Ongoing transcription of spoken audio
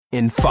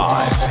In 5,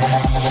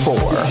 4,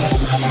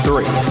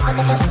 3,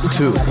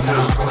 2,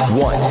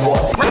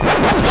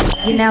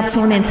 1. You're now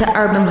tuned into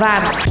Urban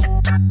Vibes.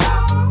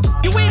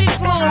 You waiting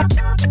for?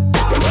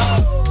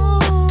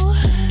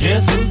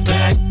 Guess who's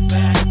back?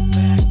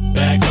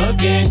 Back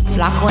again.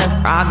 Flacco and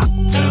Frog.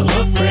 Tell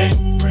a friend.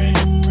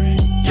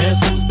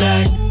 Guess who's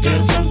back?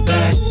 Guess who's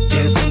back?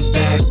 Guess who's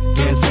back?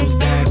 Guess who's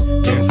back?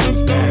 Guess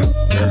who's back?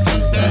 Guess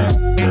who's back?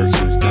 Guess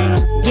who's back?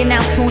 You're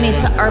now tuned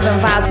into Urban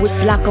Vibes with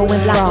Flacco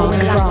and Frog.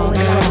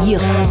 Yeah.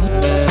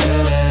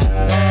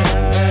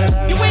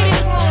 You waiting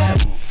for?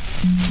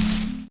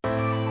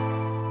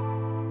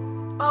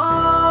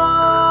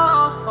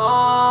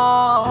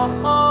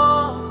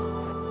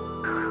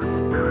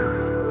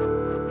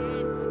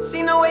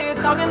 Seen the way you're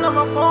talking on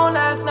my phone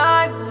last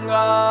night,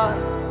 God.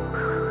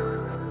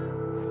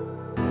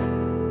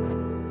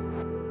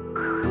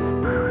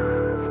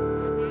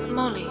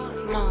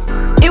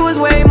 It was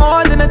way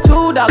more than a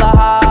 $2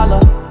 holler.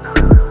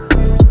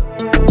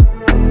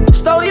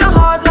 Stole your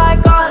heart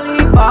like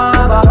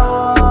Alibaba.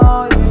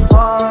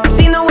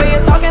 Seen the way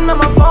you're talking on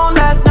my phone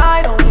last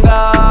night, oh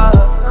God.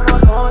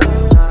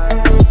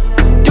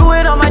 Do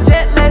it on my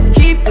jet, let's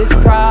keep this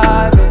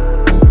private.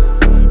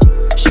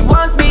 She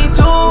wants me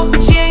too,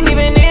 she ain't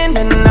even in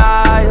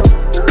denial.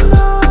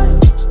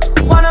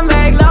 Wanna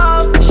make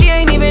love, she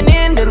ain't even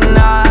in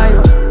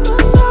denial.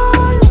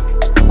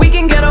 We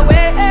can get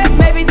away,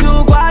 maybe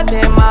to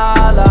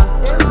Guatemala.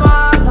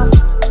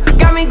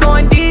 Got me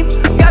going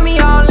deep, got me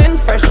all in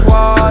fresh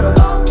water.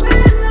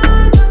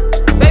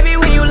 Baby,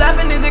 when you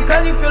laughing, is it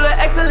cause you feel an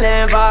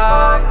excellent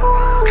vibe?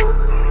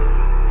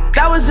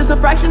 That was just a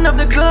fraction of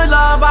the good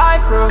love I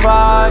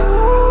provide.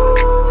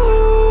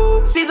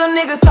 See some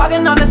niggas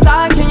talking on the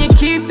side, can you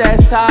keep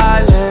that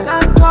silent?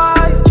 That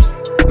quiet.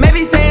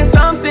 Maybe saying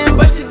something,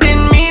 but you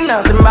didn't mean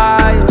nothing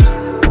by it.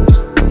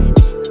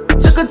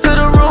 Took her to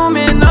the room,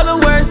 in other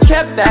words,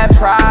 kept that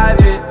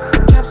private.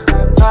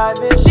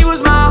 She was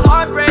my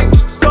heartbreak,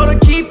 told her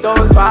keep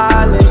those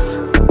violets.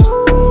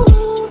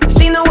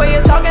 Seen the way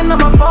you're talking on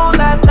my phone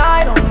last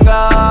night, oh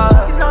God.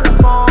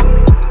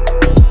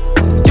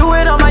 Do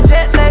it on my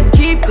jet, let's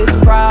keep this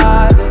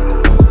private.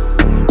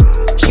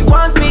 She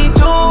wants me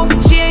too,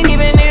 she ain't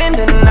even in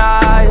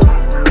denial.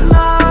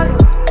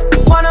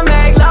 Wanna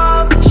make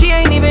love, she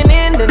ain't even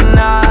in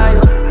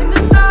denial.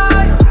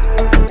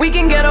 We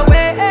can get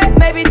away,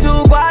 maybe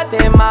to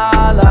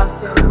Guatemala.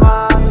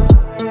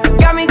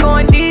 Got me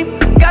going deep,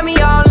 got me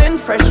all in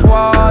fresh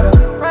water.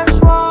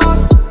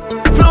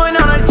 Fluent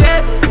on a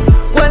jet,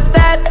 what's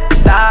that?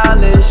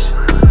 Stylish.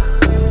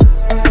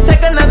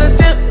 Take another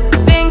sip,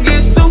 then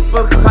get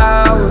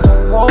superpowers.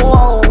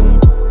 Whoa.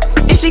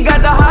 If she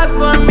got the hots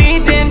for me,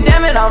 then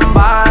damn it, I'm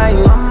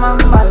buying.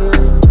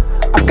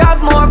 I've got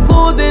more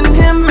pool than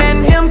him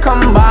and him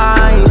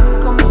combined.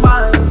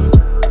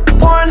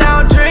 Pouring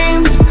out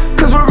dreams,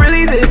 cause we're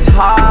really this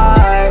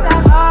high.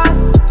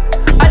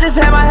 I just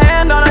had my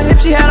hand on her hip,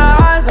 she had her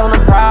eyes on the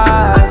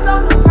prize.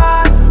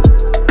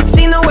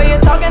 Seen the way you're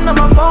talking on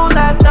my phone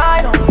last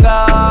night, oh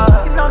God.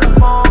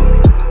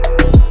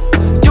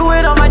 Do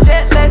it on my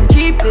jet, let's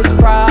keep this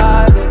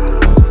private.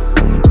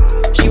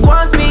 She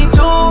wants me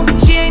too,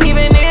 she ain't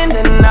even in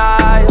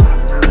denial.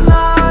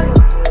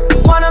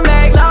 Wanna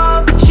make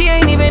love, she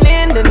ain't even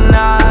in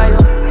denial.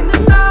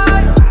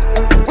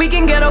 We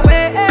can get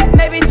away,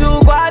 maybe to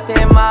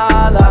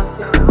Guatemala.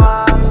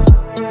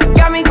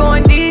 Got me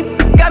going deep,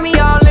 got me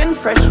all in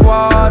fresh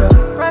water.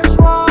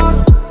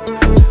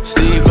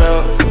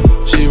 Seatbelt,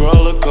 she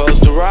roller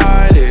coaster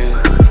riding.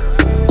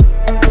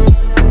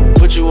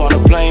 Put you on a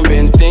plane,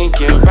 been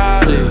thinking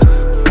about it.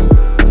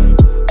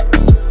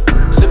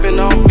 Sipping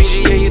on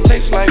BGA, it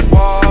tastes like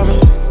water.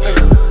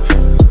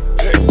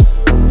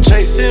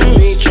 Chasing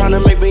me,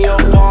 tryna make me your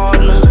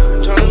partner.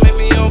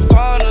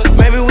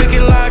 Maybe we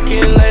can lock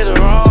in later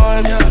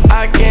on.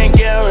 I can't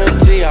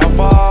guarantee how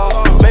far.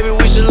 Maybe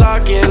we should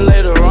lock in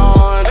later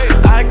on.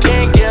 I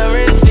can't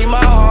guarantee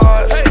my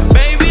heart.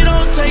 Baby,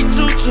 don't take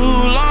too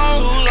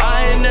long.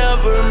 I ain't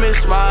never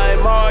missed my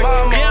mark.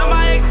 Yeah,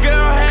 my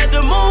ex-girl had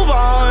to move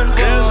on.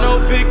 There's no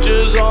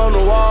pictures on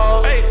the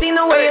wall. Seen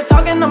the way you're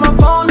talking on my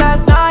phone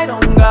last night, oh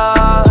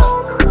God.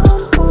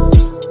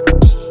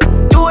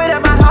 Do it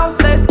at my house,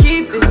 let's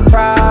keep this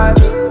private.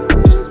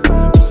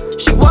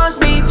 She wants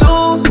me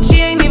too,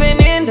 she ain't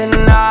even in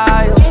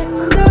denial.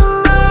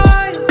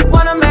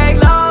 Wanna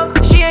make love,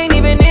 she ain't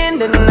even in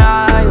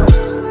denial.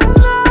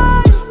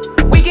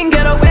 We can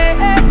get away,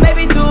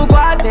 maybe to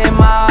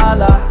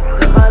Guatemala.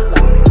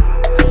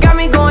 Got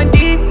me going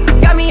deep,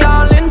 got me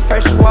all in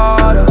fresh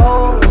water.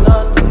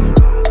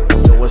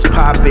 Yo, what's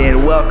poppin'?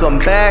 poppin'? Welcome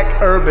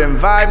back. Urban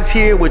Vibes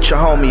here with your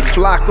homie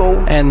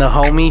Flacco. And the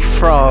homie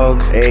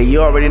Frog. Hey,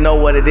 you already know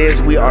what it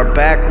is. We are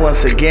back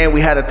once again.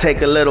 We had to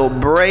take a little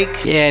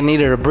break. Yeah, I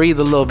needed to breathe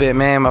a little bit,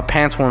 man. My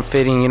pants weren't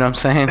fitting, you know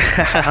what I'm saying?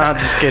 I'm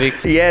just kidding.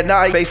 Yeah,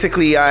 no,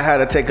 basically I had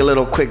to take a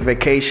little quick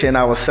vacation.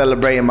 I was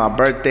celebrating my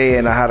birthday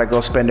and I had to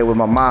go spend it with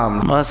my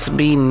mom. Must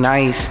be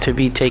nice to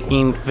be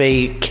taking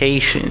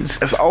vacations.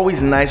 It's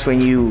always nice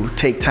when you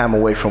take time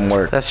away from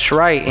work. That's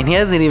right. And he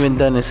hasn't even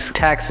done his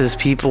taxes,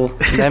 people.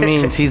 That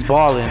means he's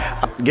balling.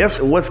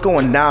 Guess what's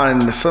going down,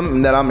 and it's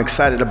something that I'm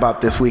excited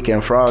about this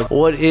weekend, Frog.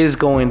 What is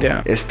going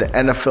down? It's the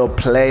NFL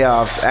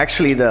playoffs.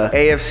 Actually, the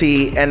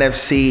AFC,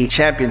 NFC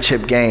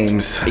championship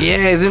games.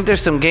 Yeah, isn't there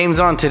some games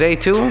on today,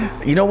 too?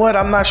 You know what?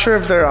 I'm not sure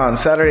if they're on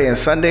Saturday and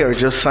Sunday or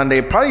just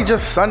Sunday. Probably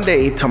just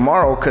Sunday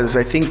tomorrow, because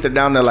I think they're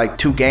down to like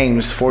 2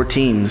 games, 4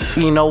 teams.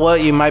 You know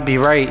what? You might be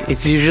right.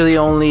 It's usually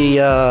only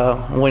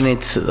when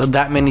it's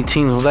that many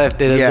teams left.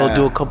 They'll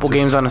do a couple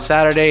games on a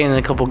Saturday and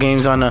a couple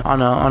games on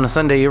a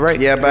Sunday. You're right.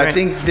 Yeah, but You're I right.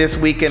 think this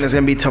weekend is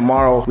going to be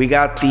tomorrow. We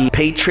got the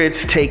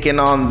Patriots taking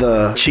on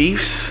the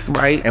Chiefs.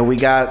 Right. And we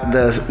got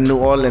the New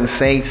Orleans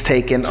Saints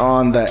taking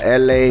on the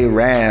LA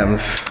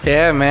Rams.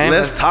 Yeah, man.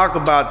 Let's talk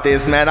about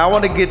this, man. I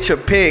want to get your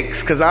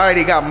picks because I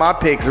already got my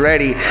picks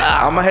ready.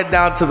 I'm going to head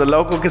down to the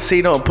local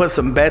casino and put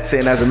some bets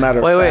in, as a matter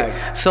of fact.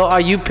 Wait. So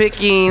are you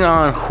picking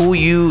on who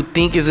you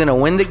think is going to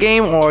win the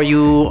game, or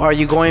are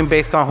you going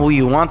based on who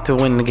you want to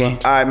win the game?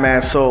 All right,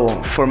 man. So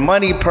for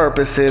money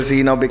purposes,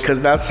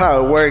 because that's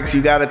how it works,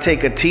 you got to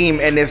take a team,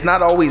 and it's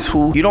not always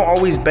who. You don't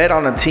always bet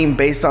on a team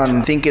based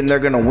on thinking they're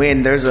going to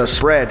win. There's a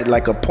spread,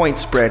 like a point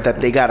spread that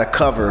they got to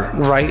cover.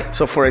 Right.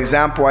 So for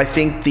example, I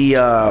think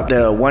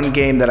the one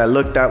game that I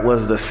looked at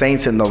was the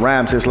Saints and the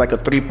Rams. It's like a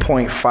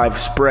 3.5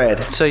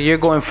 spread. So you're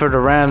going for the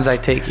Rams, I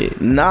take it.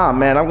 Nah,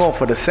 man, I'm going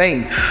for the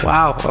Saints.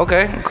 Wow.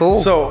 Okay.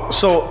 Cool.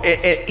 So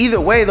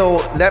either way, though,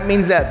 that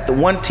means that the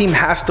one team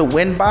has to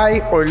win by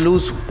or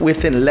lose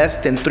within less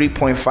than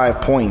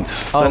 3.5 points.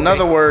 So in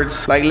other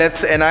words, like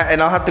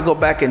I'll have to go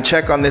back and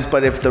check on this,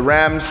 but if the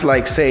Rams,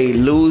 like say,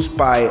 lose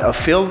by a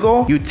field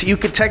goal, you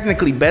could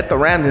technically bet the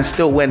Rams and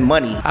still win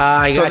money.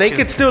 So they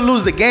could still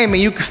lose the game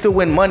and you could still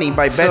win money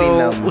by betting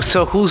them.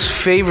 So who's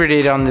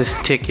favorited on this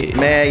ticket?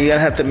 Man, you're gonna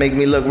have to make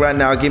me look right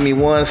now. Give me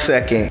 1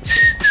 second.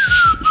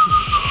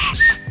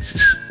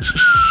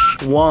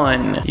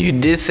 1. You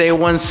did say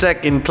 1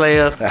 second,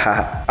 player.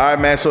 All right,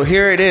 man. So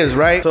here it is,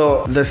 right?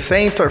 So the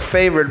Saints are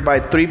favored by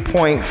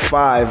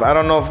 3.5. I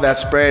don't know if that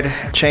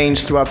spread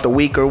changed throughout the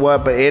week or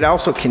what, but it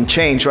also can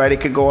change, right?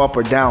 It could go up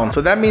or down.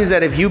 So that means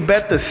that if you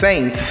bet the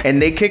Saints and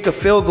they kick a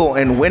field goal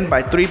and win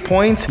by 3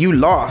 points, you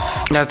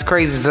lost. That's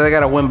crazy. So they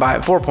gotta win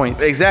by 4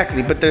 points.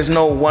 Exactly, but there's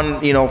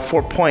no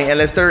 4 point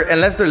unless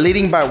they're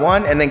leading by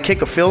 1 and then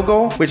kick a field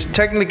goal, which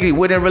technically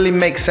wouldn't really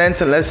make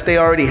sense unless they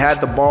already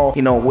had the ball,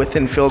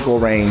 within field goal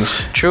range.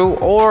 True.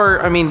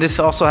 Or, this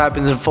also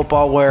happens in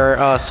football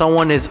where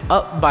someone is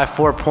up by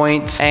 4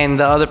 points and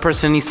the other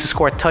person needs to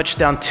score a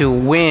touchdown to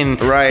win.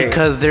 Right.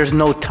 Because there's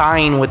no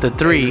tying with the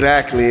 3.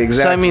 Exactly.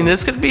 So,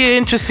 this could be an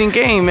interesting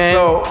game, man.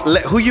 So,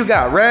 who you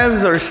got,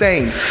 Rams or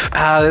Saints?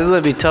 This is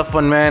going to be a tough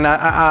one, man.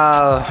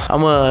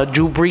 I'm a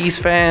Drew Brees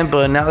fan,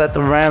 but now that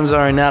the Rams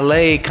are in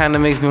LA, it kind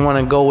of makes me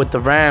want to go with the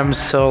Rams.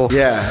 So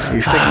yeah,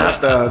 you sticking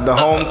with the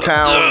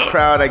hometown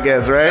crowd, I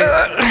guess,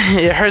 right?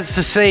 It hurts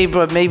to say,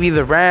 but maybe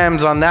the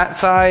Rams on that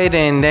side,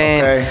 and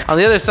then on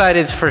the other side,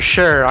 it's for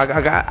sure.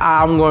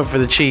 I'm going for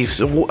the Chiefs.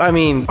 Are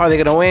they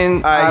gonna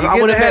win? I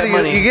wouldn't bet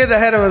money. You get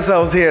ahead of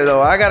ourselves here,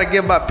 though. I gotta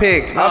give my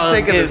pick. I'm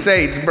taking the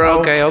Saints, bro.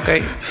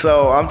 Okay.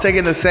 So I'm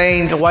taking the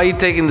Saints. Why are you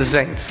taking the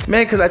Saints?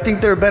 Man, because I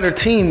think they're a better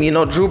team.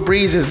 Drew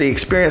Brees is the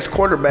experienced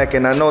quarterback,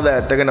 and I know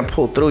that they're gonna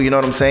pull through. You know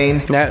what I'm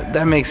saying?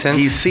 That makes sense.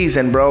 He's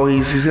seasoned, bro.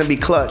 He's gonna be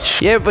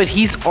clutch. Yeah, but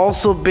he's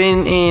also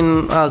been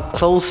in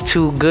close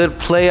to good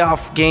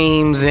playoff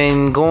games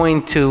and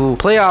going to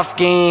playoff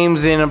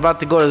games and about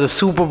to go to the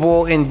Super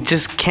Bowl and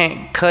just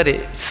can't cut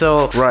it.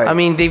 So,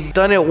 they've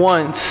done it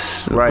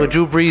once. Right. Would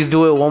Drew Brees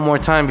do it one more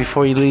time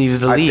before he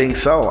leaves the league? I think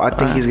so. I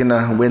think he's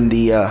gonna win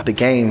the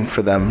game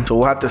for them. So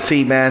we'll have to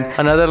see, man.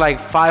 Another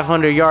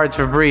 500 yards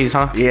for Brees,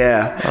 huh?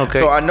 Yeah. Okay.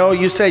 So I know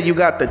you said you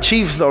got the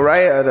Chiefs though,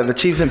 right? The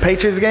Chiefs and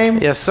Patriots game?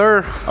 Yes,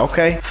 sir.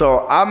 Okay.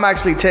 So I'm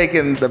actually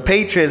taking the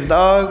Patriots,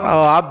 dog.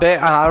 Oh, I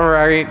bet.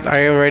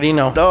 I already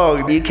know.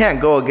 Dog, you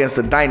can't go against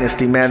the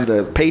dynasty, man.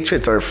 The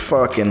Patriots are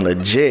fucking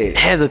legit.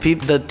 Yeah,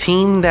 the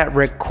team that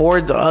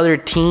records the other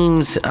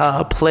team's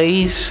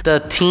plays, the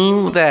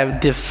team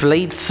that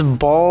deflates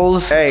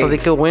balls so they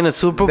could win a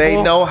Super Bowl.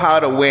 They know how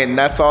to win.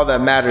 That's all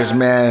that matters,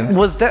 man.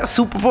 Was that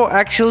Super Bowl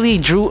actually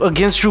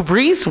against Drew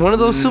Brees? One of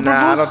those Super Bowls?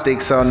 I don't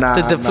think so. Nah.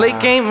 The deflate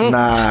game?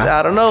 Nah.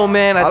 I don't know,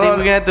 man. I think we're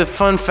gonna have to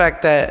fun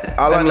fact that.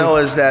 All I know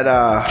is that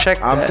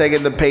I'm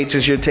taking taking the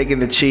Patriots, you're taking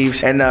the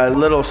Chiefs, and a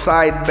little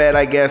side bet,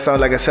 I guess.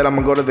 Like I said, I'm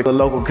gonna go to the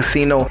local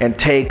casino and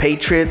take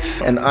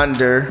Patriots and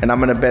under, and I'm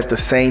gonna bet the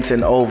Saints and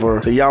season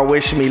over. So y'all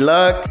wish me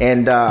luck,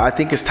 and I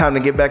think it's time to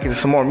get back into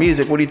some more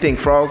music. What do you think,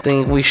 Frog? I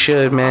think we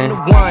should, man.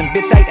 I'm the one,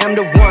 bitch, I am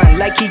the one.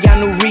 Like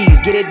Keanu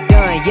Reeves, get it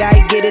done, yeah,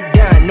 I get it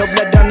done. No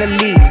blood on the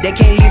leaves, they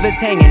can't leave us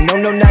hanging. No,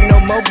 not no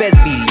more, best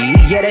believe.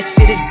 Yeah, that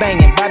shit is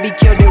banging. Bobby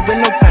killed it with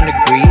no time to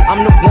grieve.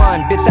 I'm the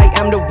one, bitch, I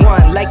am the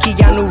one. Like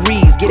Keanu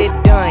Reeves, get it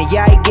done,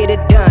 yeah, I get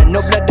it done.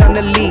 No blood on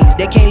the leaves,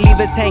 they can't leave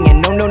us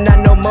hanging. No, not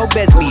no more,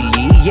 best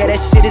believe. Yeah, that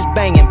shit is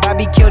banging.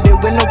 Bobby killed it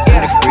with no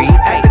time to grieve.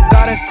 At the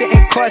garden,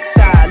 sitting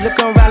courtside,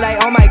 looking around like,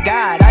 oh my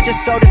god, I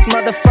just sold this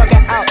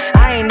motherfucker out.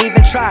 I ain't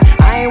even try,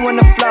 I ain't won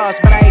the floss,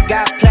 but I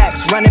got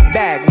plaques. Run it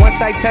back, once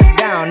I touch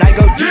down, I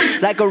go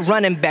deep like a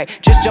running back.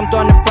 Just jumped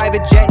on the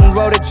private jet and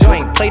wrote a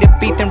joint. Played a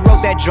beat and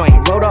wrote that joint.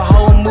 Wrote a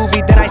whole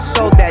movie, then I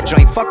sold that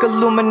joint. Fuck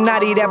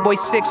Illuminati, that boy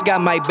Six got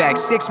my back.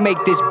 Six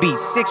make this beat,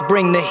 Six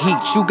bring the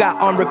heat. You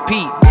got on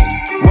repeat.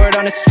 Word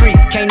on the street,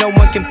 can't no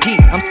one compete.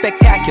 I'm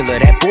spectacular,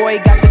 that boy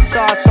got the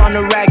sauce on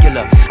the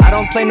regular. I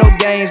don't play no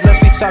games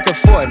unless we talking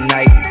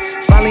Fortnite.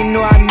 Finally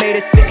knew I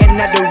made it sitting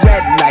at the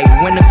red light.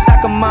 When the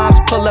soccer moms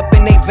pull up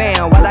in they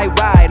van while I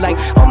ride, like,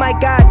 oh my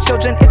god,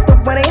 children, it's the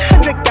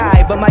 1-800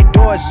 guy. But my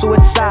door's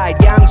suicide,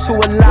 yeah, I'm too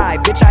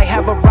alive. Bitch, I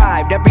have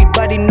arrived,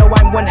 everybody know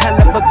I'm one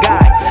hell of a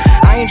guy.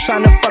 I ain't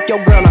tryna fuck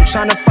your girl, I'm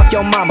tryna fuck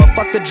your mama.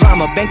 Fuck the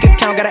drama, bank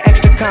account got an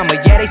extra comma.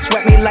 Yeah, they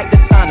sweat me like the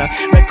sauna.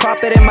 Red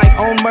carpet in my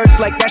own merch,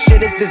 like that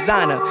shit is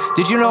designer.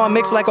 Did you know I'm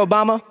mixed like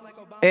Obama?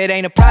 It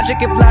ain't a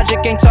project if logic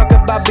ain't talk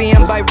about being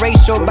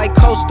biracial,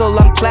 bi-coastal.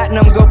 I'm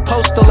platinum, go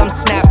postal, I'm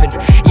snapping.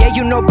 Yeah,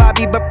 you know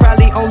Bobby, but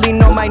probably only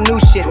know my new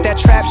shit.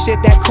 That trap shit,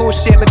 that cool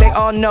shit, but they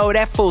all know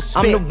that full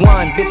spit. I'm the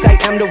one, bitch, I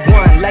am the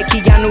one. Like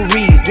Keanu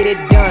Reeves, get it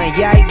done,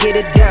 yeah, I get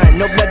it done.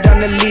 No blood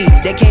on the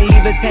leaves, they can't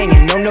leave us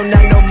hanging. No,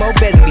 not no more,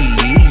 best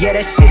believe. Yeah,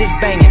 that shit is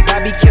banging.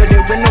 Bobby killed it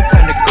with no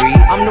time to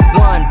grieve. I'm the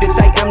one, bitch,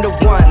 I am the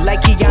one.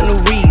 Like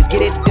Keanu Reeves, get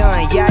it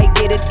done, yeah, I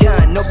get it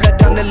done. No blood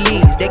on the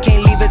leaves, they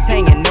can't leave us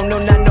hanging. No,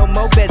 not no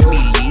more, best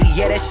believe.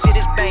 Yeah, that shit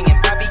is banging.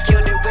 Bobby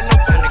killed it with no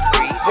time to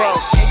grieve. Bro,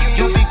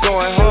 you be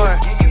going hard.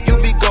 You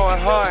be going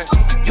hard.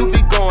 You be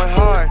going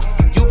hard.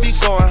 You be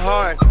going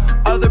hard.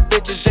 Other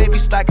bitches, they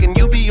be slacking.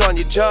 You be on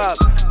your job.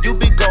 You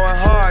be going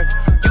hard.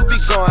 You be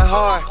going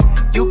hard.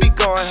 You be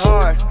going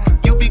hard.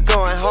 You be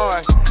going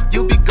hard.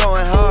 You be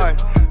going hard.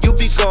 You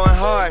be going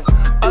hard.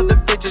 Other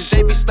bitches,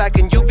 they be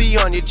slacking. You be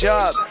on your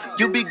job.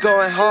 You be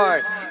going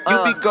hard. You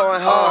be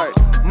going hard.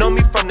 Know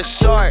me from the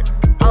start.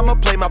 I'ma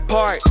play my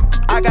part.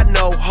 I got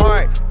no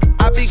heart.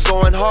 I be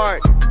going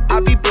hard. I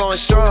be blowing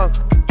strong.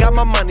 Got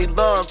my money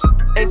long.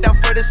 Ain't down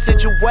for the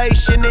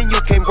situation and you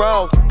came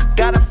wrong.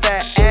 Got a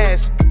fat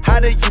ass. How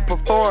do you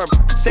perform?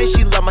 Say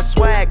she love my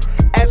swag.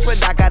 Ask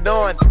what I got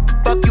on.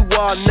 Fuck you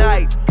all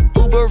night.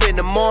 Uber in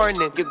the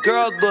morning. Your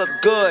girl look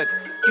good.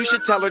 You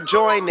should tell her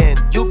join in.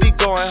 You be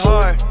going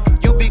hard.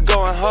 You be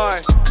going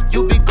hard.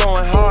 You be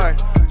going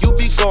hard. You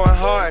be going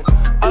hard.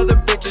 Other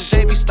bitches,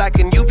 they be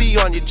slacking. You be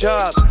on your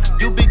job.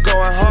 You be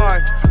going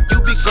hard.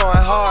 You be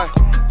going hard.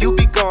 You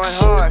be going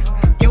hard.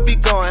 You be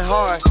going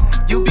hard.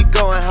 You be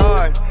going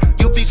hard.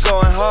 You be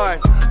going hard.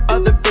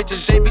 Other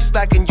bitches, they be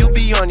slacking. You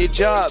be on your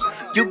job.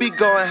 You be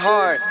going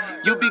hard.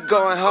 You be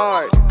going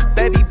hard.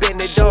 Baby,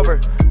 bend it over.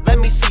 Let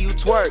me see you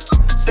twerk.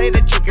 Say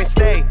that you can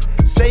stay.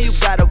 Say you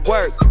gotta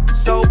work.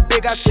 So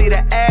big, I see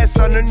the ass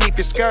underneath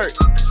your skirt.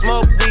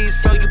 Smoke weed,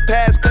 so you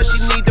pass, cause she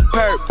need the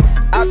perk.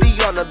 I be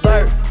on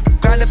alert,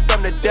 grinding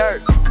from the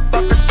dirt.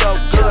 Fuck her so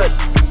good,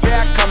 say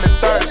I come in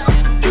first.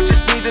 You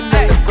just need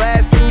another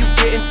glass, then you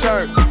getting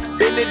turned.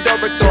 Bend it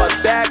over, throw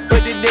it back,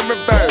 put it in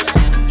reverse.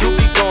 You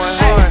be going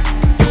hard,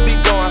 you be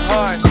going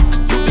hard.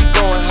 You be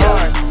going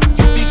hard,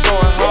 you be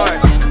going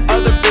hard.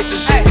 Other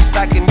bitches, they be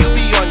slacking, you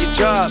be on your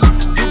job.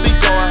 You be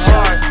going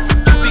hard,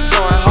 you be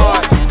going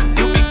hard.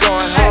 You be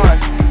going hard,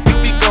 you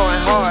be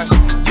going hard.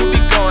 You be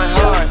going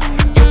hard,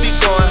 you be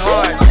going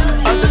hard.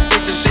 Other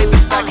bitches, they be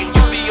slacking,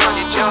 you be on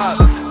your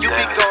job. You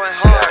be going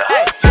hard.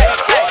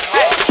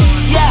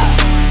 Yeah,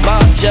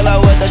 Margiela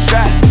with the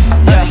strap.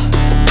 Yeah,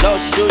 no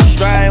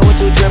shoestring with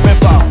two dripping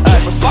fall.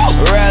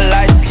 Real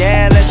light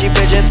skin and she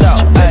pigeon toe.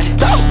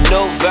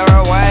 New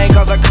Vera Wayne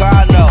cause a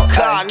car no.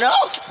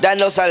 That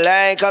no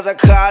Salane cause a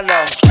car no.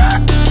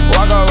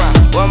 Walk around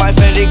with my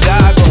Fendi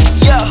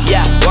goggles.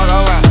 Yeah, walk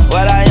around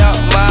with a young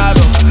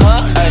model.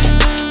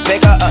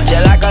 Pick her up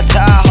just like a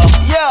Tahoe.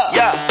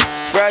 Yeah,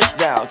 fresh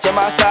down to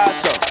my side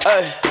so.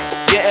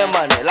 Getting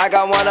money like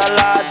I want a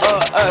lotto.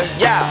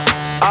 Yeah,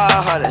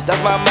 all hundreds,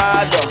 that's my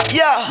motto.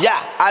 Yeah,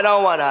 I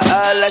don't wanna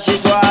unless she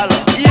swallow.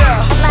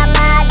 Yeah,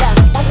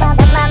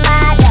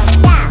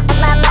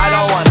 I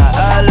don't wanna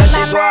unless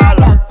she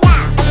swallow.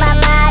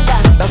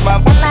 That's my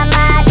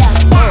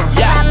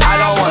yeah, I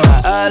don't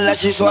wanna unless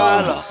she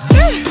swallow.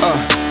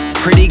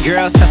 Pretty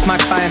girls, that's my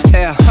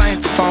clientele.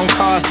 Phone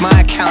calls, my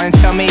accountant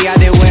tell me I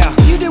did well.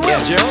 You did well,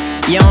 Joe.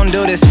 You don't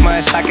do this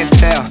much, I could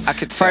tell.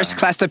 First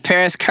class to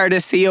Paris,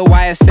 courtesy of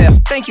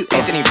YSL. Thank you,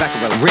 Anthony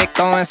Blackwell. Rick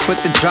Owens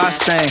with the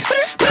drawstrings.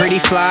 Pretty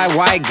fly,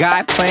 white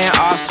guy playing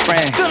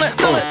Offspring.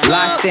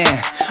 Locked in,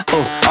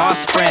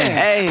 Offspring.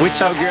 Hey. With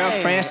your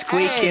girlfriend,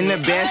 squeak in the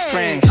bed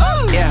springs.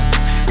 Yeah,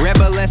 Red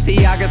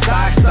Balenciaga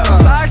socks though.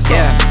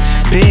 Yeah,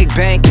 Big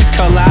bank is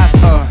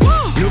colossal.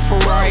 New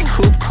Ferrari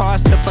coupe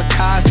cost a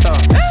Picasso.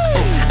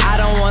 I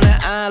don't wanna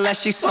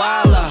unless she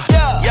swallow.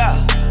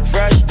 Yeah,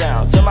 fresh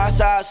down to my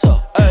side,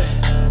 so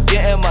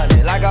getting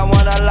money like I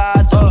want a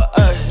lotto.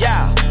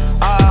 Yeah,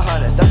 all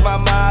hundreds, that's my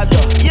motto.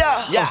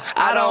 Yeah,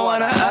 I don't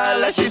wanna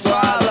unless she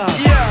swallow.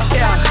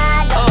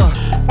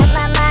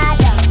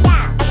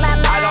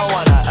 I don't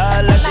wanna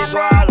unless she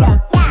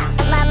swallow.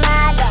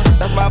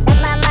 That's my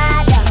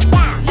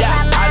yeah,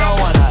 I don't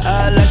wanna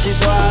unless she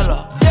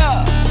swallow.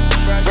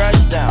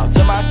 Fresh down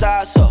to my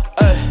side, so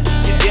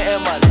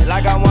getting money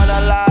like I want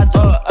a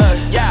lotto.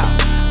 Yeah,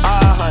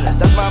 all hundreds,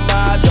 that's my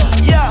motto.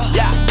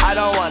 Yeah, I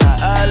don't wanna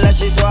unless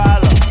she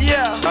swallow.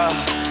 Yeah,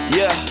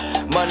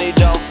 money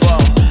don't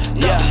fall.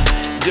 Yeah,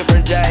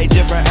 different day,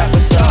 different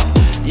episode.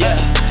 Yeah,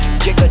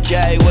 kick a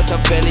J with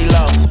some penny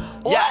loaf.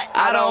 Yeah,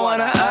 I don't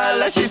wanna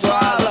unless she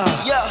swallow.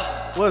 Yeah.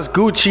 What's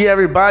Gucci,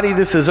 everybody?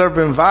 This is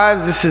Urban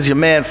Vibes. This is your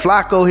man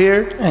Flacco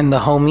here. And the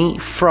homie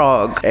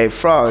Frog. Hey,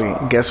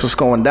 Frog, guess what's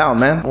going down,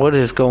 man? What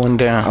is going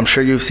down? I'm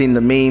sure you've seen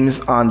the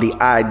memes on the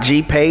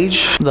IG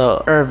page.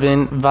 The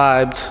Urban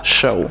Vibes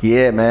Show.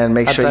 Yeah, man.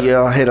 Make sure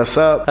y'all hit us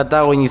up. I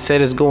thought when you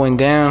said it's going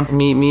down,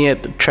 meet me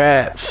at the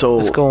trap. So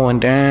it's going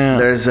down.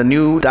 There's a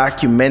new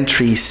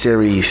documentary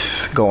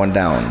series going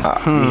down.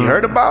 You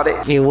heard about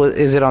it?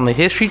 Is it on the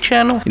History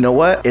Channel? You know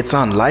what? It's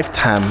on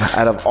Lifetime.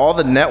 Out of all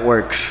the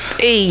networks.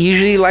 Hey,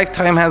 usually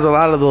Lifetime has a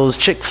lot of those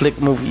chick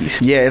flick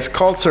movies. Yeah, it's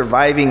called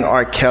Surviving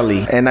R.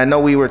 Kelly. And I know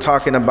we were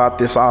talking about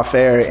this off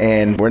air,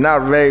 and we're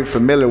not very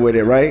familiar with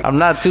it, right? I'm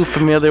not too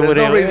familiar with it.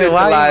 There's no reason to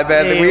lie,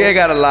 man. We ain't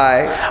gotta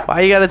lie.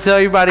 Why you gotta tell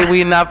everybody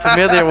we not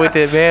familiar with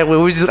it, man? I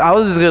was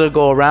just gonna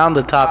go around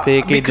the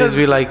topic and just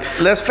be like,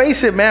 let's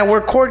face it, man.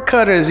 We're cord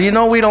cutters. You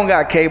know we don't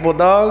got cable,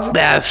 dog.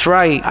 That's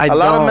right. A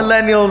lot of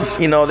millennials,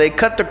 you know, they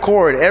cut the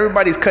cord.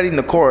 Everybody's cutting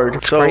the cord.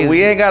 It's so crazy.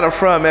 We ain't got a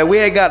front, man. We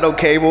ain't got no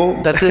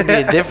cable. That could be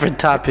a different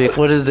topic.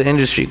 What is the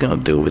industry gonna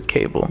do with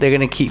cable? They're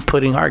gonna keep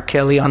putting R.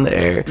 Kelly on the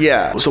air.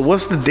 Yeah. So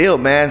what's the deal,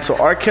 man? So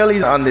R.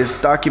 Kelly's on this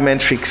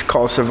documentary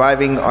called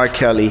Surviving R.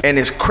 Kelly, and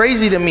it's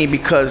crazy to me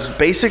because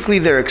basically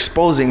they're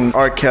exposing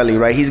R. Kelly,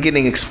 right? He's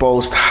getting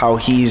exposed how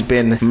he's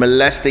been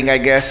molesting, I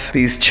guess,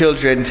 these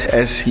children,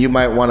 as you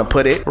might want to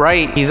put it.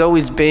 Right. He's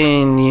always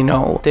been, you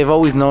know, they've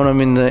always known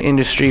him in the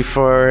industry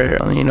for,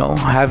 you know,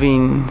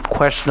 having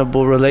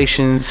questionable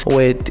relations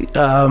with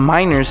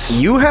minors.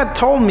 You had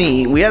told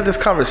me, we had this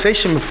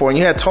conversation before, and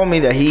you had told me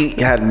that he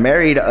had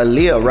married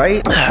Aaliyah,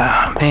 right?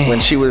 Man. When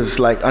she was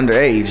like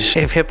underage.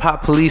 If Hip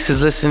Hop Police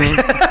is listening.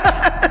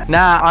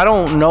 Nah, I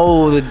don't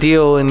know the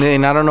deal, and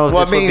I don't know if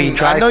this would be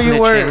dry snitching. I know you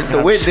weren't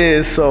the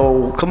witness,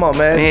 so come on,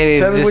 man.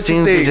 Tell me what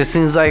you think. It just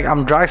seems like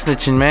I'm dry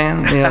snitching,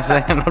 man. You know what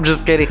I'm saying? I'm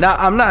just kidding. Now,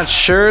 I'm not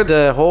sure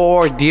the whole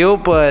ordeal,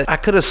 but I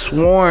could have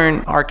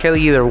sworn R.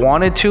 Kelly either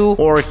wanted to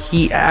or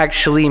he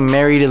actually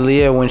married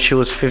Aaliyah when she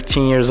was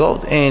 15 years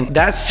old. And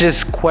that's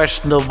just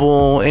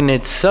questionable in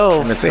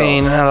itself.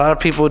 And a lot of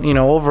people, you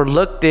know,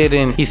 overlooked it.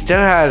 And he still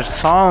had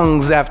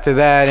songs after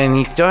that, and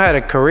he still had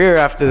a career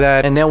after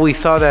that. And then we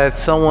saw that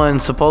someone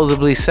supposedly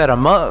set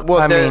him up.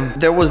 Well,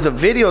 there was the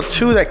video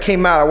too that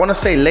came out, I want to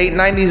say late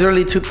 90s,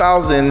 early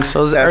 2000s. So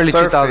it was early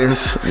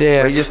 2000s.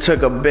 Yeah. Where he just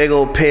took a big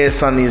old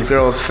piss on these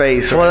girls'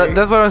 face. Well, right?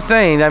 that's what I'm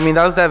saying. I mean,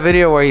 that was that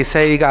video where he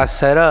said he got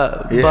set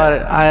up. Yeah.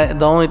 But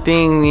the only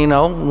thing, you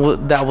know,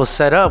 that was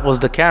set up was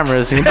the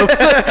cameras. You know what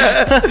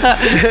I'm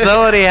saying?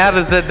 Somebody had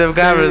to set them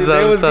cameras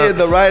up. They was getting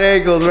the right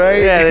angles,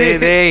 right? Yeah,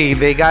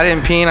 they got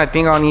him peeing, I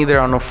think, on either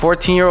on a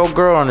 14-year-old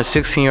girl or on a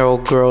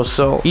 16-year-old girl.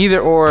 So either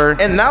or.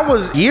 And that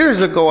was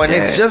years ago, and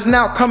it's just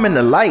now coming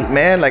to light,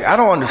 man. Like, I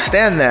don't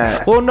understand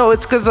that. Well, no,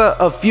 it's because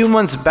a few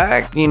months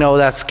back, you know,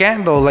 that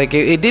scandal, like,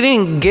 it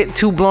didn't get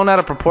too blown out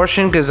of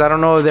proportion because I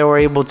don't know if they were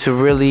able to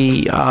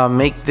really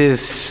make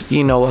this,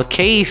 you know, a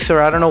case,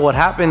 or I don't know what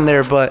happened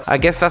there, but I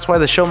guess that's why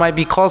the show might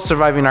be called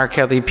Surviving R.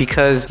 Kelly,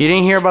 because you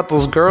didn't hear about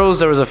those girls.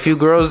 There was a few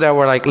girls that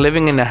were, like,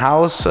 living in the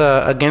house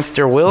against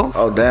their will.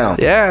 Oh, damn.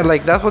 Yeah,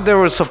 like, that's what they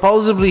were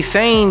supposedly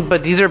saying,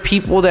 but these are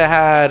people that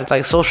had,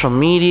 like, social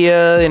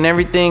media and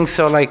everything,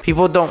 so, like,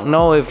 people don't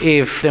know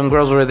if them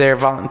girls were there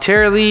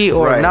voluntarily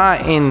or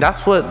not, and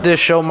that's what this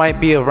show might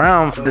be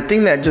around. The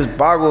thing that just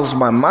boggles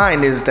my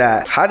mind is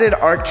that how did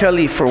R.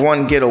 Kelly, for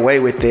one, get away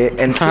with it,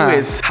 and two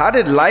is, how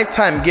did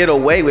Lifetime get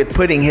away with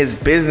putting his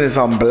business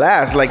on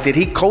blast? Like, did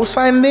he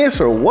co-sign this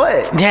or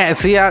what? Yeah,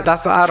 see,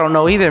 that's I don't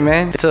know either,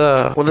 man. It's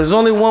well, there's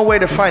only one way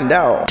to find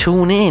out.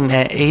 Tune in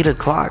at 8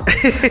 o'clock.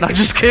 No, I'm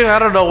just kidding. I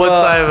don't know what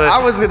time. I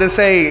was gonna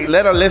say,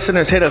 let our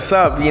listeners hit us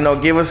up. You know,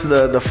 give us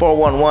the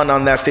 411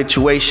 on that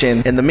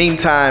situation. In the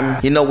meantime,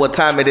 you know what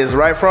time it is,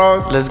 right,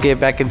 Frog? Let's get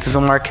back into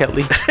some R.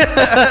 Kelly.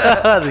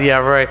 Yeah,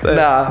 right.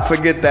 Nah,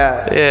 forget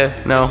that. Yeah,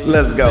 no.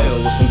 Let's go.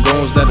 With some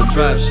goons that'll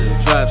drive shit.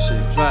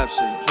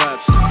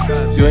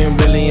 You ain't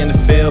really in the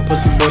field,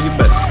 pussy boy, you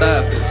better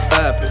stop it.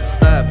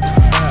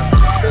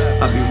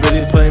 I be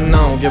really putting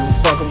on, give a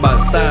fuck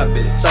about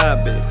it.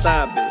 Stop it.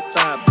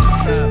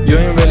 You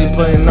ain't really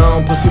putting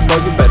on, pussy boy,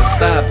 you better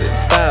stop it.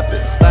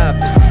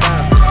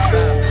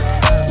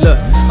 Look,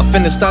 I'm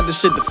finna start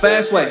this shit the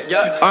fast way.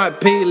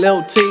 R.I.P.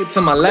 Lil T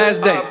to my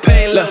last day.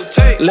 Look,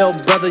 little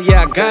brother,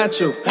 yeah, I got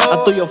you.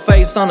 I threw your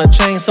face on a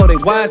chain so they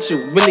watch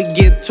you. Really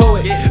get to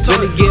it,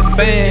 really get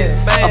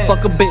bands. I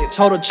fuck a bitch,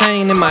 hold a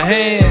chain in my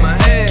hand.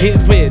 Get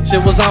rich,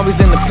 it was always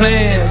in the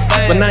plans.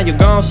 But now you're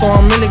gone, so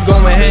I'm really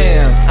going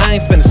ham. I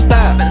ain't finna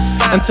stop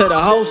until the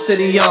whole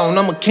city on.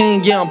 I'm a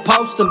king, yeah, I'm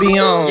supposed to be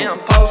on.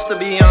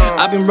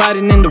 I've been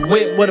riding in the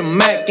whip with a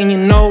Mac, and you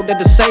know that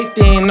the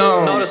safety ain't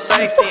on. But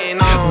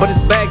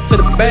it's back to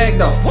the bag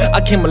though.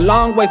 I came a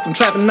long way from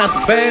trapping out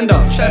the band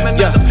though.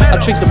 Yeah, I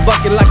treat the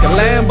bucket like a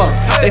Lambo.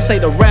 They say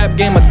the rap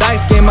game a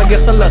dice game, I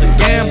guess I love to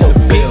gamble.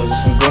 Field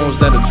with some goons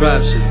that'll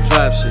drive shit.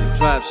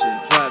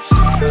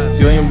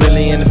 You ain't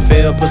really in the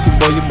field, pussy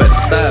boy, you better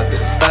stop it.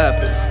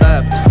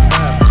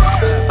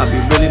 I be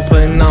really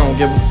putting on,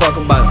 give a fuck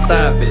about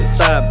it.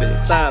 Stop it.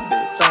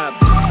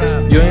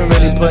 You ain't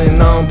really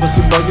putting on,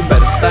 pussy boy, you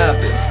better stop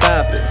it.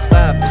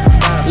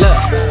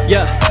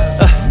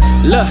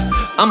 Look,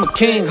 I'm a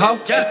king, ho.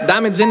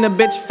 Diamonds in the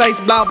bitch face,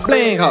 block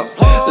bling, ho.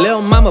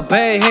 Lil' mama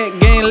bad head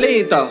gang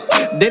lead, though.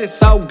 Did it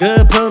so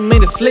good, put me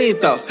to sleep,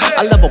 though.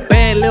 I love a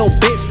bad little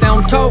bitch,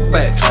 down talk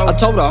back. I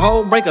told her,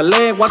 hoe, break a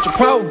leg, watch a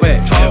pro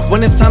back.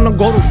 When it's time to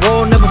go to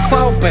war, never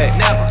fall back.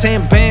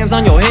 10 bands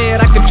on your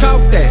head, I can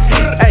choke that.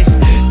 Hey,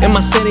 in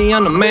my city,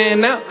 I'm the man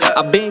now.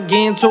 I been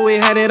getting to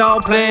it, had it all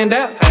planned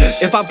out.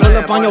 If I pull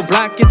up on your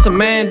block, it's a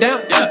man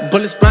down.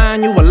 Bullets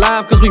flying, you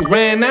alive, cause we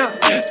ran out.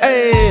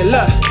 Hey,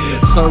 look,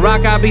 so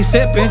rock I be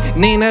sipping.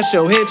 Nina,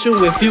 she'll hit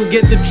you if you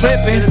get the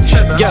tripping.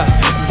 Yeah,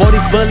 boy,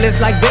 these bullets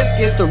like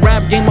biscuits. The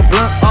rap game of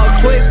blunt all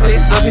twisted.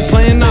 I be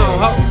playing on,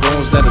 ho.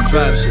 Goons that'll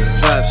drive shit.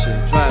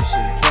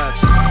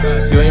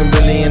 You ain't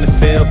really in the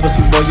field,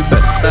 pussy boy, you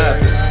better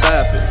stop it.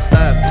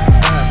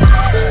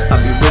 I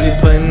be really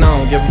putting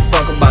on, give a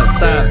fuck about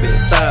it.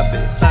 Stop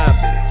it.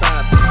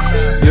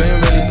 You ain't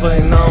really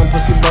putting on,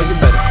 pussy boy, you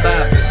better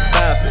stop it.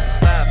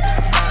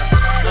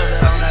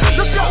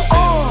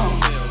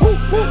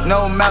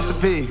 No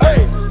masterpiece.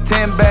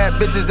 10 bad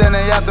bitches and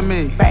they after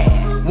me.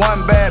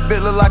 One bad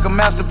bitch look like a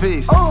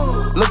masterpiece.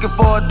 Looking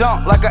for a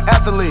dunk like an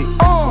athlete.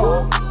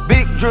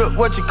 Big drip,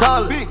 what you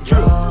call it? Big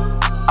drip.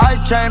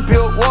 Ice chain,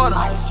 peeled water.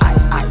 Ice.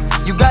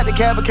 You got the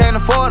cab, but can't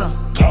afford them.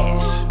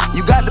 Cash.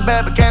 You got the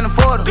bad, but can't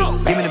afford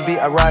them. Give me the beat,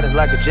 I ride it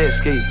like a jet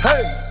ski.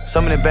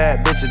 Some of the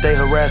bad bitches, they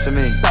harassing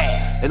me.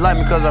 They like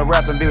me cause I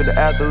rap and be with the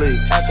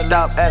athletes.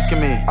 Stop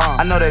asking me,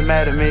 I know they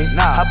mad at me.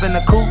 Hop in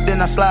the coupe,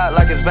 then I slide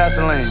like it's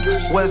Vaseline.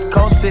 West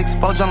Coast 6,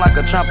 four jump like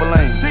a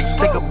trampoline.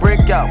 Take a brick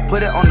out,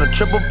 put it on the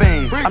triple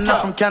beam. I'm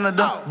not from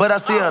Canada, but I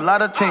see a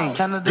lot of teams.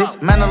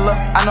 Dismantle her,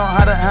 I know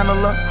how to handle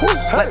her.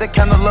 Light the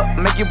candle up,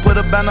 make you put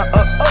a banner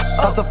up.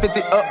 Toss a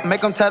 50 up,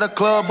 make them tie the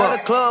club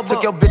up.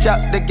 Took your bitch out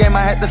the game,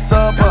 I had to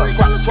sub her.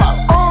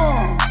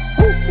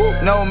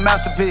 No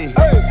masterpiece.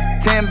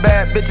 10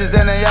 bad bitches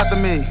and they after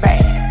me.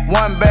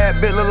 One bad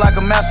bitch look like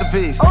a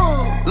masterpiece.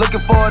 Looking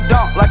for a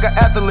dunk like an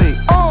athlete.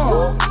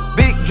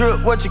 Big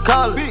drip, what you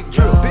call it? Big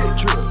drip.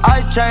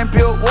 Ice chain,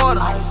 peeled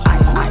water.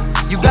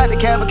 Ice. You got the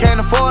cab, but can't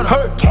afford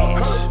it.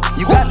 Cash.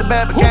 You got the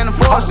bad, but can't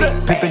afford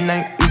it. Pick the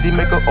name, easy,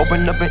 make her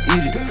open up and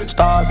eat it.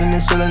 Stars in the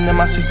ceiling in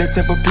my seats, they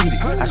Tempur-Pedic.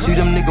 I see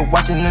them niggas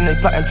watching and they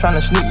plotting, trying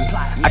to sneak me.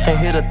 I can't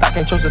hear the thought,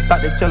 can't trust the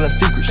thought, they telling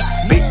secrets.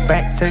 Big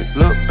back, take,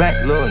 look back,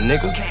 little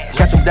nigga.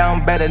 Catch him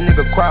down bad, that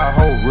nigga cry a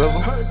whole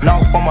river. Now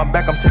on my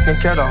back, I'm taking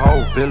care of the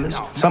whole village.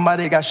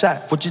 Somebody got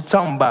shot, what you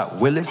talking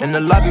about, Willis? In the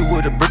lobby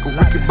with a brick of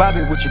Ricky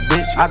Bobby with your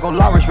bitch. I go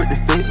Lawrence with the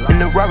fit, in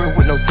the Rari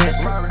with no tent.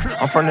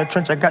 I'm from the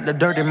trench, I got the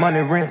dirty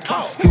money rent.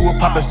 He was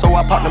poppin', so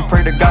I popped and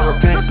pray to God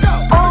repent.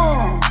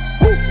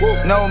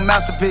 No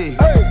masterpiece.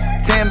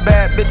 10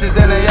 bad bitches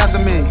and they after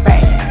me.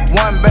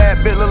 One bad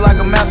bitch look like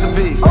a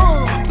masterpiece.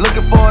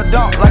 Looking for a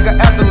dunk like an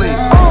athlete.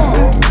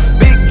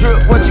 Big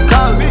drip, what you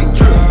call it? Big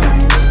drip.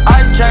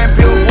 Ice chain,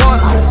 peeled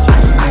water.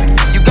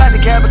 You got the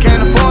cab, but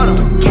can't afford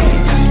them.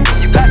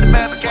 You got the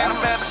bad, but can't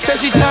afford them. Said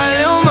she tired,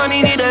 little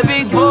money, need a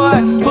big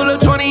boy. Pull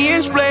up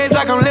 20-inch blades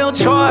like I'm Lil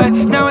Troy.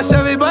 Now it's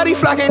everybody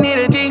flocking, need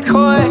a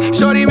decoy.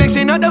 Shorty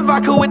mixing up the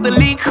vodka with the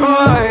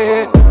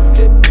liquor.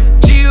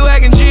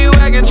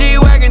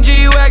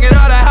 G-Wagon,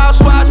 all the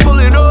housewives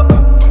pulling up.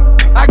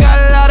 I got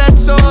a lot of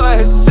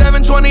toys,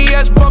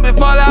 720S pumping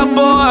Fallout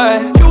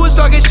Boy. You was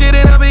talking shit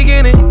in the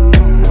beginning,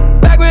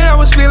 back when I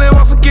was feeling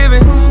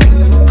unforgiving.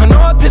 I know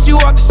I pissed you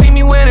off to see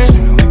me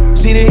winning.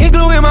 See the hit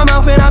glue in my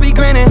mouth and I be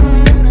grinning.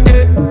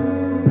 Yeah.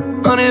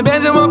 100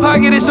 bands in my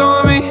pocket, it's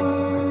on me.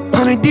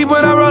 100 deep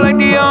when I roll like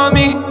the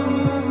army.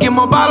 Get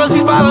more bottles,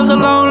 these bottles are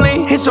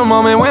lonely. It's a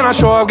moment when I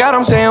show up, God,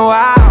 I'm saying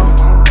wow.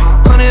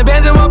 100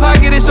 bands in my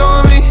pocket, it's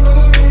on me.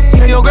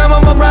 Yeah, your grandma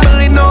will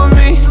probably know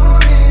me.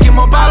 Get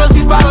more bottles,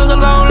 these bottles are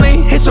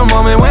lonely. It's a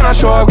moment when I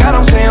show up, God,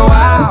 I'm saying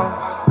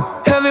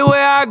wow.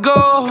 Everywhere I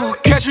go,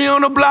 catch me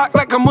on the block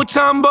like a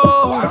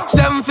Mutombo.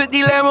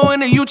 750 Lambo in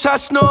the Utah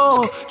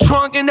snow.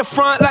 Trunk in the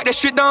front like that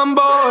shit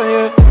Dumbo,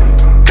 yeah.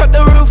 Cut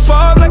the roof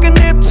off like a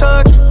nip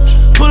tuck.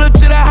 Pull up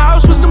to the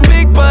house with some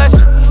big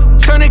butts.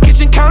 Turn the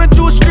kitchen counter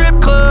to a strip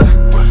club.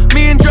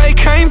 Me and Drake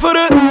came for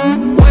the.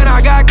 When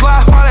I got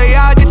guap, all of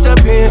y'all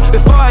disappear.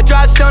 Before I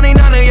drop Sony,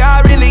 none of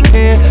y'all really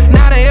care.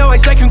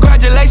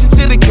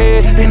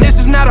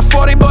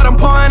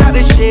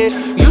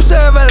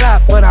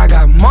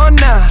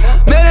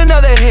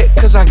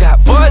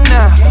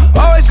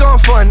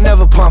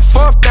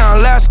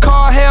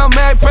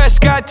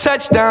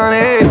 down,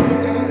 hey.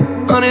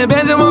 100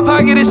 bands in my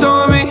pocket, it's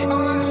on me.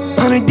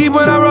 100 deep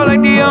when I roll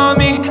like the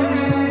army.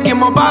 Get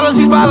more bottles,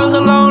 these bottles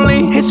are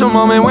lonely. It's a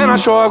moment when I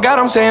show up, God,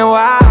 I'm saying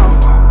wow.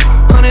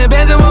 100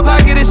 bands in my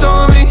pocket, it's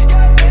on me.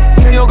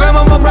 Yeah, your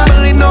grandma will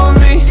probably know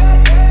me.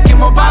 Get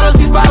more bottles,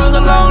 these bottles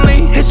are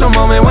lonely. It's a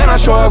moment when I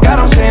show up, God,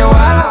 I'm saying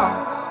wow.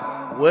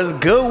 What's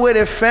good with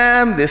it,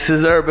 fam? This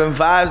is Urban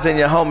Vibes and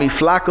your homie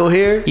Flacco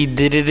here. He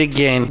did it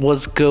again.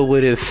 What's good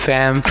with it,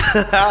 fam?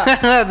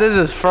 This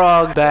is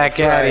Frog back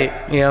at it.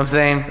 You know what I'm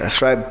saying?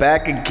 That's right,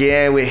 back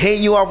again. We're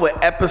hitting you off with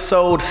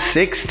episode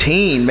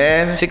 16,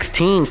 man.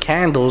 16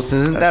 candles.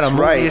 Isn't that a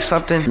movie or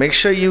something? Make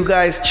sure you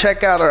guys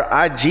check out our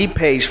IG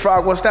page.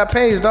 Frog, what's that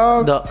page,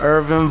 dog? The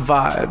Urban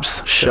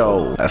Vibes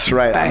Show. That's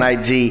right, on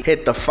IG.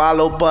 Hit the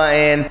follow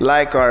button,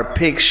 like our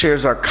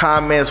pictures, our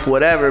comments,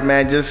 whatever,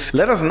 man. Just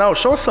let us know.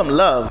 Show us some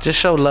love. Just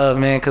show love,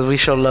 man, because we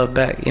show love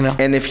back, you know.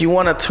 And if you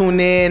want to tune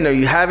in, or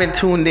you haven't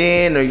tuned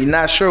in, or you're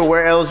not sure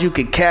where else you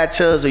could catch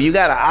us, or you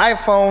got an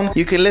iPhone,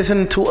 you can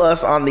listen to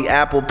us on the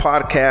Apple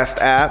Podcast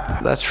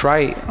app. That's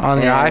right,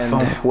 on your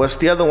iPhone. What's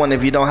the other one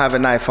if you don't have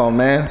an iPhone,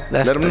 man?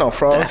 Let them know,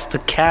 Frog. That's the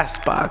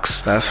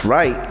Castbox. That's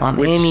right.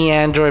 On any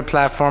Android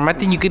platform. I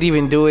think you could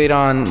even do it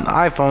on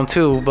iPhone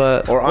too,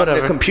 but or whatever. On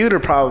the computer,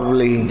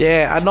 probably.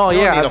 Yeah, I know.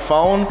 You don't need a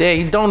phone. Yeah,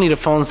 you don't need a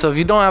phone. So if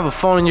you don't have a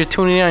phone and you're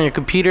tuning in on your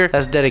computer,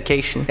 that's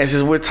dedication. And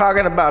since we're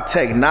talking about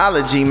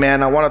technology,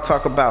 man, I want to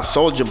talk about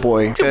Soulja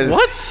Boy, because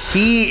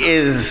he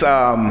is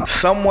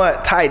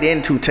somewhat tied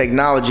into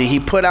technology. He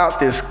put out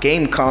this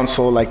game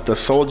console, like the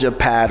Soulja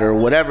Pad or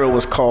whatever it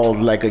was called,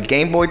 like a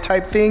Game Boy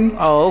type thing.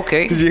 Oh,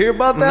 okay. Did you hear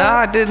about that? No,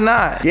 I did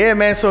not. Yeah,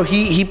 man. So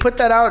he put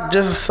that out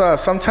just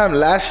sometime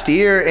last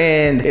year,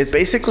 and it's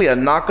basically a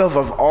knockoff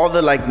of all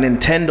the like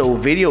Nintendo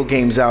video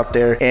games out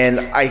there. And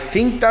I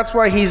think that's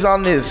why he's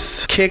on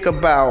this kick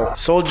about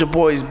Soulja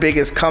Boy's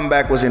biggest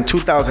comeback was in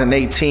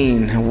 2018.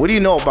 What do you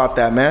know about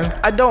that, man?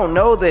 I don't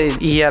know that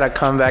he had a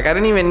comeback. I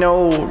didn't even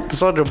know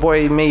Soulja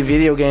Boy made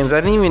video games. I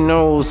didn't even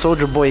know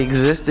Soulja Boy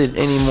existed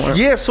anymore.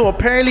 Yeah, so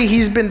apparently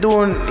he's been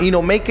doing,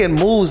 making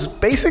moves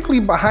basically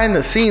behind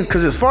the scenes,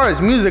 because as far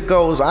as music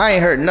goes, I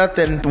ain't heard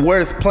nothing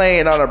worth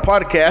playing on our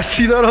podcast.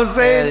 You know what I'm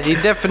saying? He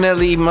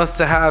definitely must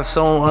have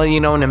some,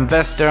 an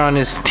investor on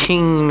his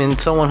team and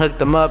someone hooked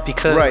him up,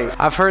 because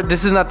I've heard,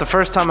 this is not the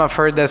first time I've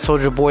heard that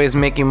Soulja Boy is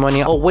making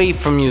money away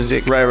from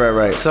music.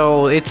 Right.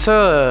 So it's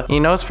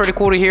it's pretty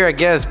cool to hear, I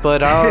guess,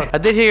 but I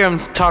did hear him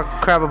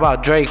talk crap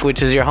about Drake,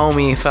 which is your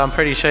homie, so I'm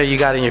pretty sure you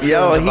got in your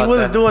feelings. Yo, he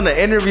was doing an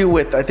interview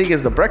with, I think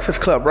it's The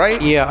Breakfast Club,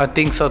 right? Yeah, I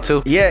think so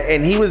too. Yeah,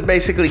 and he was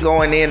basically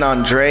going in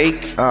on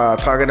Drake,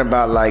 talking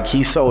about like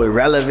he's so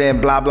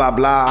irrelevant, blah blah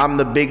blah. I'm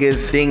the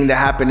biggest thing that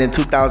happened in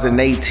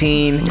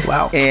 2018.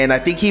 Wow. And I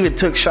think he even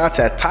took shots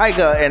at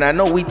Tyga, and I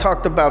know we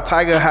talked about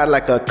Tyga had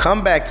like a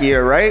comeback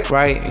year, right?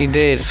 Right, he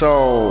did.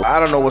 So I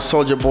don't know what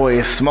Soulja Boy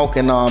is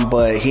smoking on,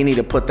 but he need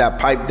to put that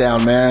pipe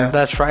down, man.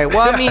 That's right.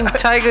 Well, I mean,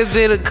 Tyga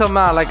did come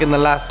out like in the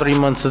last 3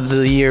 months of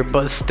the year,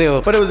 but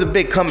still. But it was a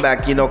big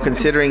comeback,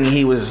 considering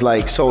he was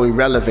like so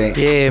irrelevant.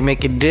 Yeah,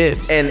 make it did.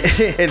 And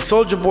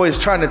Soulja Boy is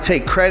trying to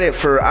take credit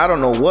for, I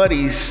don't know what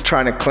he's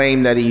trying to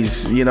claim that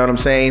he's, you know what I'm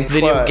saying?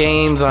 Video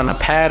games on a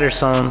pad or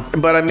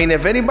something. But I mean,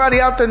 if anybody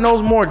out there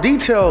knows more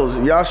details,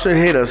 y'all should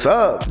hit us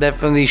up.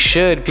 Definitely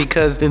should,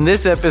 because in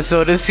this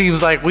episode, it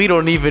seems like we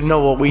don't even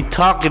know what we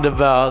talking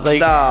about.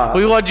 Like,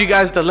 we want you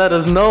guys to let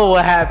us know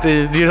what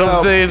happened. You know what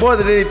I'm saying? More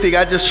than anything,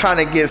 I'm just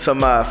trying to get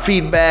some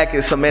feedback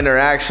and some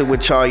interaction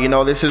with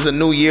y'all. This is a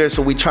new year,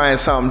 so we trying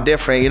something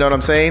different. You know what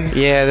I'm saying?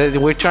 Yeah,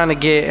 we're trying to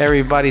get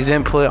everybody's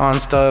input on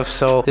stuff.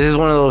 So this is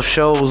one of those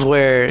shows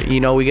where,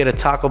 we get to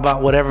talk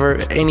about whatever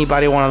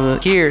anybody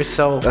want to hear.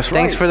 So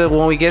thanks for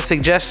when we get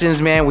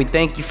suggestions, man. We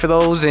thank you for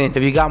those. And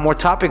if you got more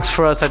topics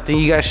for us, I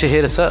think you guys should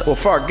hit us up. Well,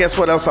 Fark, guess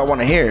what else I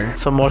want to hear?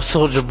 Some more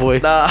Soulja Boy.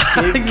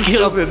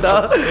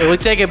 We We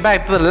take it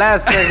back to the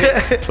last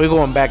segment. We're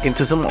going back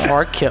into some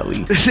R.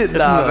 Kelly.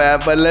 Man,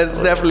 but let's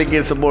definitely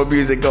get some more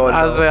music going.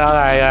 I say, all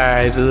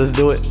right, so let's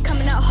do it.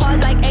 Coming out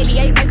hard like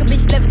 88, make a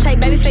bitch levitate,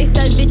 baby face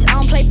says bitch, I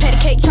don't play patty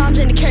cake, charms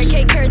in the carrot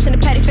cake, carrots in the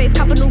patty face,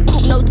 cop a new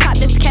coupe, no top,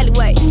 that's the Cali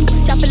way.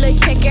 Drop a little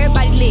check,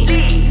 everybody lit.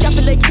 Drop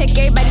a little check,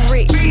 everybody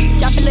rich.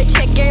 Drop a little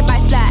check,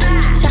 everybody slide.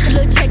 Shop a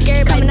little check,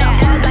 everybody coming out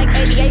hard like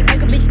 88,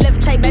 make a bitch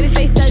levitate, baby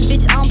face says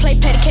bitch, I don't play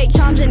patty cake,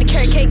 charms in the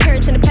carrot cake,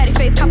 carrots in the patty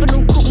face, cop a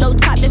new coupe, no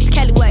top, that's the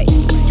Cali way.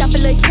 Drop a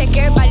little check,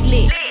 everybody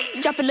lit.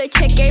 Drop a little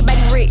check,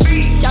 everybody rich.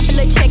 Drop a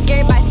little check,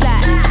 everybody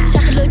slide.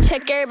 Shop a little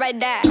check, everybody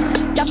die.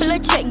 Drop a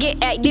little check,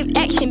 get active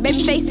action.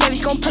 Baby face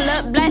savage, gon' pull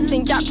up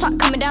blasting. Drop top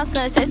coming down,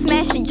 sunset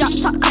smashing. Drop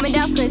top coming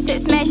down,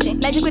 sunset smashing.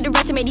 Magic with the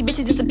ratchet made these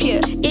bitches disappear.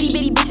 Itty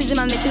bitty bitches in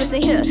my mansion,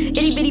 listen here.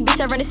 Itty bitty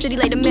bitch, I run the city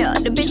like the mill.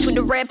 The bitch with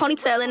the red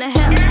ponytail in her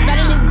hair.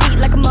 Riding this beat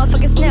like a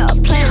motherfucking snail.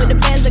 Playing with the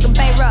bands like a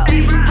bankroll.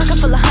 Pocket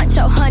full of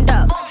huncho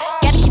hundos.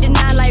 Gotta keep the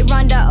 9 like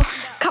Rondo.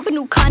 Cop a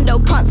new condo,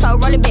 pronto,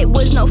 rolling back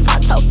woods, no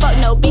photo, fuck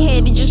no, big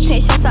head, did you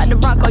 10 shots out the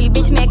Bronco, you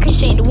bitch man, cause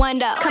she ain't the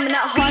wind up. Coming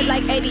out hard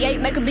like 88,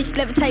 make a bitch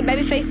levitate.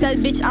 Baby face says,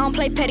 bitch, I don't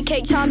play patty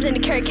cake. Charms in the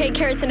carrot cake,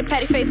 carrots in the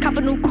patty face. Cop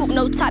a new coupe,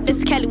 no top, this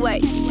is Cali way.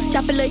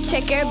 Drop a little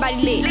check,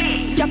 everybody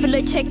lit. Drop a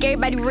little check,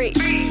 everybody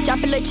rich.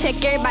 Drop a little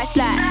check, everybody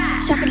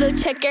slide. Drop a little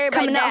check,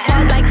 everybody coming out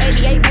hard like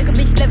 88, make a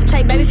bitch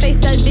levitate. Baby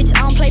face says, bitch,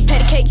 I don't play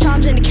patty cake.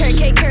 Charms in the carrot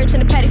cake, carrots in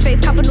the patty face.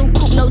 Cop a new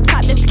coupe, no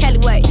top, this is Cali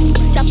way.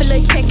 Drop a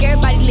little check,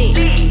 everybody lit.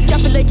 Drop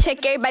a little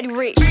check, everybody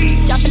rich.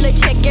 Drop a little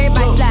check,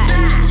 everybody slide.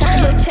 Drop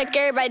a little check,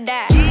 everybody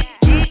die.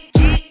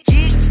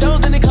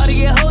 Stones in the car to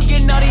get hoes,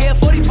 getting naughty here.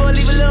 44,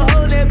 leave a little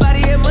hole in that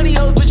body here. Money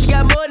hoes, but you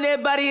got more than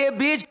that body here,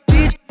 bitch.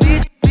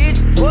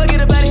 Boy,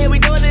 get up out of here, we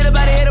doing it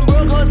about it here. Them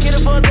broke hoes, get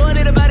up for throwing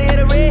it about it here.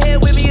 The red hair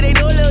with me, it ain't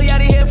no little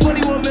yachty here.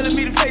 41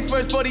 millimeter face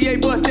first,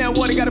 48 bust down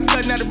water. Got a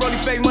flooding out the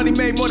rolling fake. Money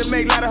made, more than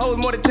make. Lot of hoes,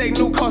 more than take.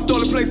 New car,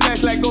 stolen place,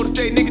 smash like Golden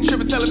State. Nigga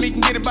trippin', telling me can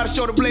get it by the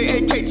shoulder blade.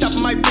 AK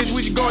chopping my bitch,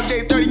 we just going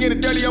days. 30 in the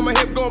dirty on my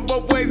hip, going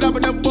both ways. I've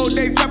been up 4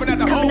 days, dropping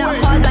out the whole way. Coming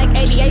out hard like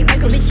 88,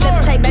 make a bitch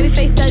levitate. Baby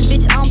face says,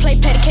 bitch, I don't play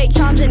patty cake.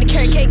 Charms in the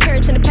carrot cake,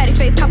 carrots in the patty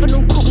face. Cop a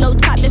new coupe, no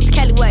top, this is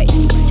Cali way.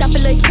 Drop a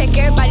little check,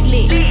 everybody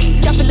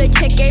lit. Drop a little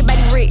check,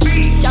 everybody rich.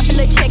 Drop a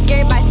little check,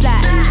 everybody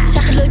slide.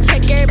 Drop a little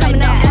check, everybody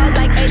coming out hard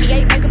like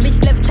 88, make a bitch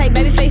levitate.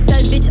 Baby face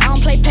says, bitch, I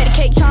don't play patty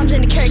cake. Charms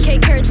in the carrot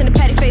cake, carrots in the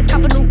patty face.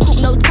 Cop a new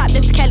coupe, no top,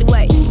 this is Cali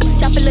way.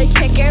 Drop a little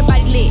check,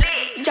 everybody lit.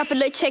 Drop a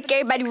little check,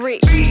 everybody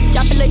rich.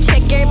 Drop a little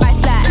check,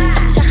 everybody slide.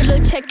 Drop a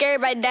little check,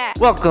 everybody die.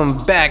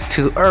 Welcome back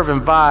to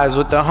Urban Vibes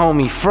with the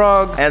homie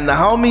Frog. And the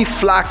homie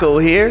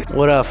Flacco here.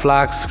 What up,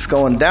 Flox? It's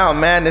going down,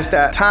 man. It's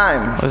that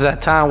time. It's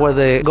that time where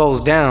it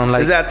goes down.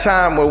 Like, it's that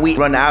time where we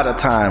run out of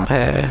time.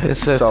 Yeah,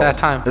 it's that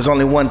time. There's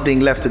only one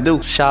thing left to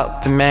do.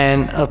 Shout the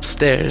man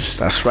upstairs.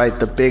 That's right,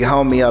 the big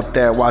homie up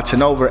there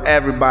watching over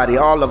everybody,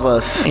 all of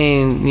us.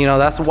 And, you know,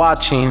 that's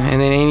watching.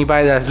 And then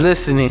anybody that's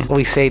listening,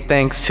 we say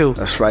thanks too.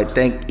 That's right.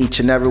 Thank each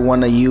and every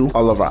one of you,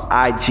 all of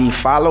our IG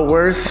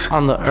followers.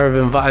 On the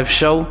Urban Vibe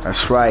Show.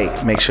 That's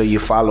right. Make sure you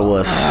follow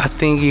us. I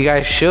think you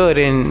guys should.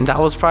 And that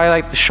was probably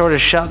like the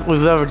shortest shot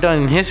we've ever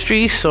done in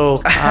history.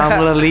 So I'm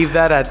going to leave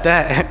that at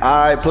that. All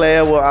right,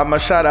 player. Well, I'm going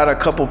to shout out a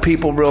couple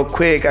people real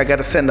quick. I got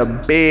to send a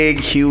big,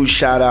 huge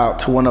shout out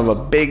to one of our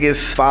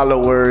biggest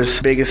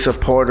followers, biggest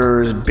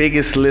supporters,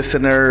 biggest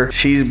listener.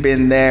 She's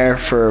been there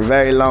for a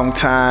very long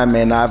time.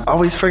 And I've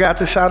always forgot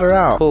to shout her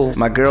out. Cool.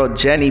 My girl,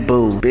 Jenny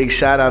Boo. Big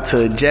shout out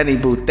to Jenny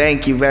Boo.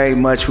 Thank you very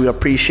much. We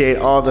appreciate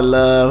all the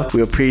love.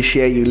 We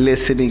appreciate you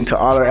listening to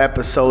all our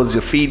episodes,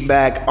 your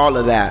feedback, all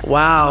of that.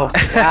 Wow.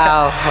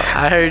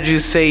 I heard you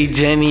say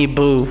Jenny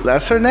Boo.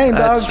 That's her name,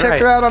 dog. Check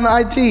her out on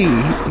IG.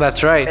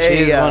 That's right.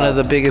 She is one of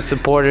the biggest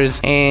supporters.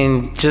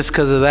 And just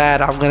because of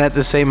that, I'm going to have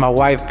to say my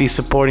wife be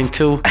supporting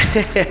too.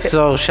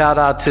 So shout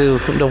out to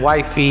the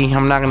wifey.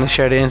 I'm not going to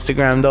share the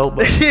Instagram though.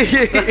 But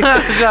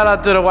shout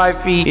out to the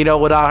wifey. You know,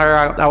 without her,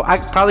 I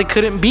probably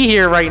couldn't be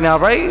here right now,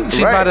 right?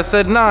 She might have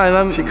said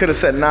nah. She could have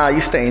said nah,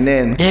 you staying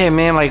in. Yeah,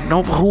 man. Like,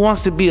 no, who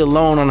wants to be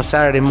alone on a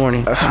Saturday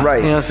morning? That's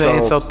right. You know what I'm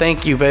saying? So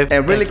thank you, babe.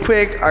 And really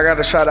quick, I got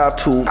to shout out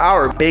to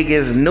our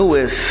biggest,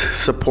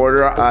 newest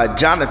supporter,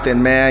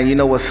 Jonathan, man. You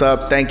know what's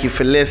up. Thank you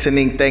for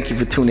listening. Thank you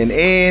for tuning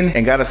in.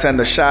 And got to send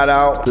a shout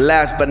out.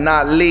 Last but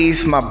not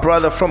least, my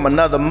brother from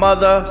another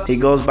mother. He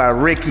goes by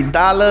Ricky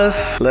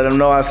Dollars. Let him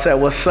know I said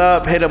what's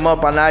up. Hit him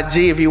up on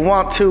IG if you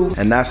want to.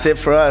 And that's it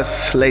for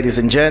us, ladies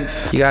and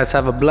gents. You guys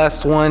have a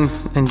blessed one.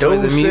 Enjoy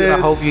the music. I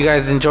hope you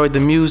guys enjoyed the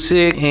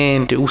music.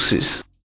 And deuces.